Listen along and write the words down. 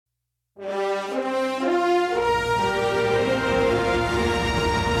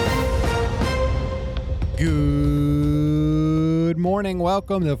morning.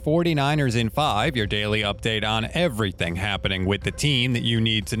 Welcome to 49ers in 5, your daily update on everything happening with the team that you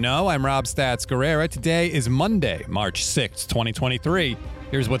need to know. I'm Rob Stats Guerrera. Today is Monday, March 6th, 2023.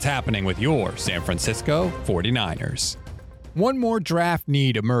 Here's what's happening with your San Francisco 49ers. One more draft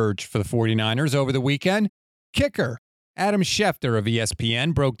need emerged for the 49ers over the weekend. Kicker. Adam Schefter of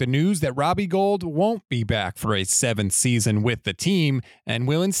ESPN broke the news that Robbie Gould won't be back for a 7th season with the team and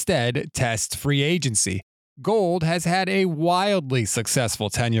will instead test free agency. Gould has had a wildly successful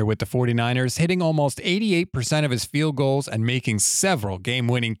tenure with the 49ers, hitting almost 88% of his field goals and making several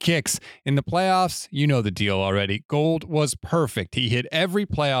game-winning kicks. In the playoffs, you know the deal already. Gould was perfect. He hit every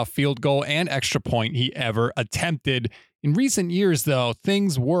playoff field goal and extra point he ever attempted. In recent years, though,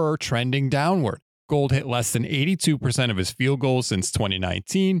 things were trending downward. Gould hit less than 82% of his field goals since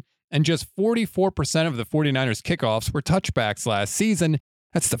 2019, and just 44% of the 49ers kickoffs were touchbacks last season.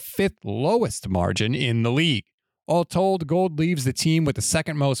 That's the 5th lowest margin in the league. All told, Gould leaves the team with the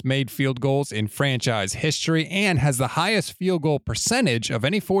second most made field goals in franchise history and has the highest field goal percentage of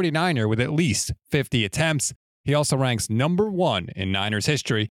any 49er with at least 50 attempts. He also ranks number 1 in Niners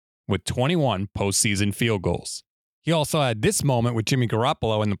history with 21 postseason field goals. He also had this moment with Jimmy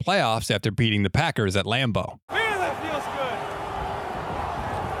Garoppolo in the playoffs after beating the Packers at Lambeau. Man, that feels good.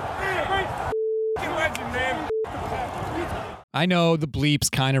 Man, legend, man. I know the bleeps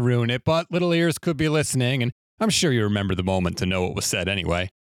kind of ruin it, but little ears could be listening, and I'm sure you remember the moment to know what was said anyway.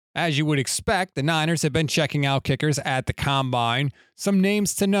 As you would expect, the Niners have been checking out kickers at the Combine. Some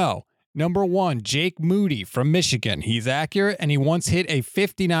names to know. Number 1, Jake Moody from Michigan. He's accurate, and he once hit a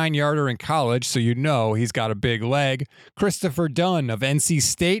 59-yarder in college, so you know he's got a big leg. Christopher Dunn of NC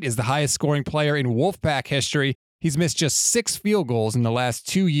State is the highest-scoring player in Wolfpack history. He's missed just 6 field goals in the last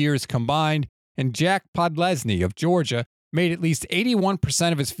 2 years combined. And Jack Podlesny of Georgia made at least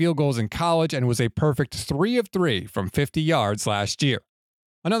 81% of his field goals in college and was a perfect 3 of 3 from 50 yards last year.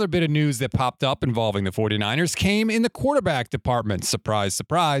 Another bit of news that popped up involving the 49ers came in the quarterback department. Surprise,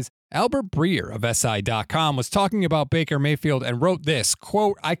 surprise. Albert Breer of SI.com was talking about Baker Mayfield and wrote this,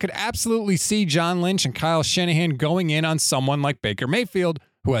 quote, "I could absolutely see John Lynch and Kyle Shanahan going in on someone like Baker Mayfield,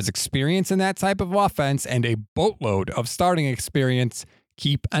 who has experience in that type of offense and a boatload of starting experience.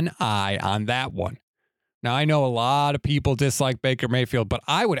 Keep an eye on that one." Now, I know a lot of people dislike Baker Mayfield, but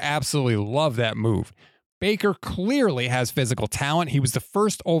I would absolutely love that move. Baker clearly has physical talent. He was the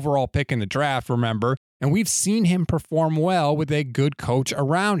first overall pick in the draft, remember, and we've seen him perform well with a good coach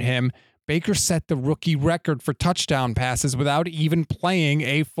around him. Baker set the rookie record for touchdown passes without even playing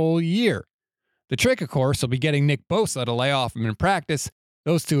a full year. The trick, of course, will be getting Nick Bosa to lay off him in practice.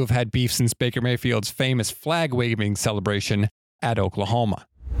 Those two have had beef since Baker Mayfield's famous flag-waving celebration at Oklahoma.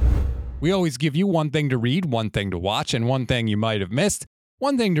 We always give you one thing to read, one thing to watch, and one thing you might have missed.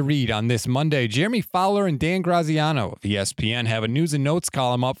 One thing to read on this Monday, Jeremy Fowler and Dan Graziano of ESPN have a news and notes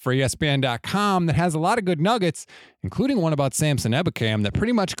column up for ESPN.com that has a lot of good nuggets, including one about Samson Ebukam that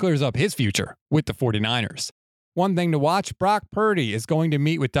pretty much clears up his future with the 49ers. One thing to watch, Brock Purdy is going to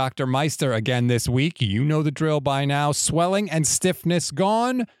meet with Dr. Meister again this week. You know the drill by now. Swelling and stiffness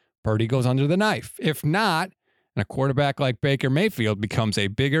gone, Purdy goes under the knife. If not, and a quarterback like Baker Mayfield becomes a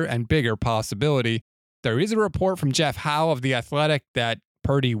bigger and bigger possibility. There is a report from Jeff Howe of The Athletic that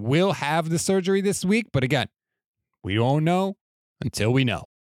Purdy will have the surgery this week, but again, we don't know until we know.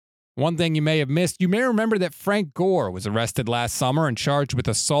 One thing you may have missed, you may remember that Frank Gore was arrested last summer and charged with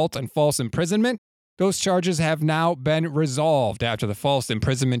assault and false imprisonment. Those charges have now been resolved after the false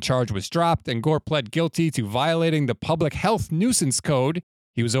imprisonment charge was dropped and Gore pled guilty to violating the Public Health Nuisance Code.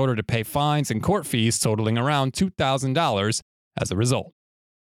 He was ordered to pay fines and court fees totaling around $2,000 as a result.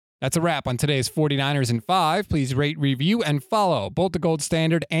 That's a wrap on today's 49ers in 5. Please rate, review, and follow both the Gold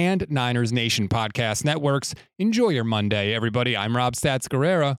Standard and Niners Nation podcast networks. Enjoy your Monday, everybody. I'm Rob Stats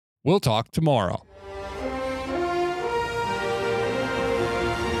Guerrera. We'll talk tomorrow.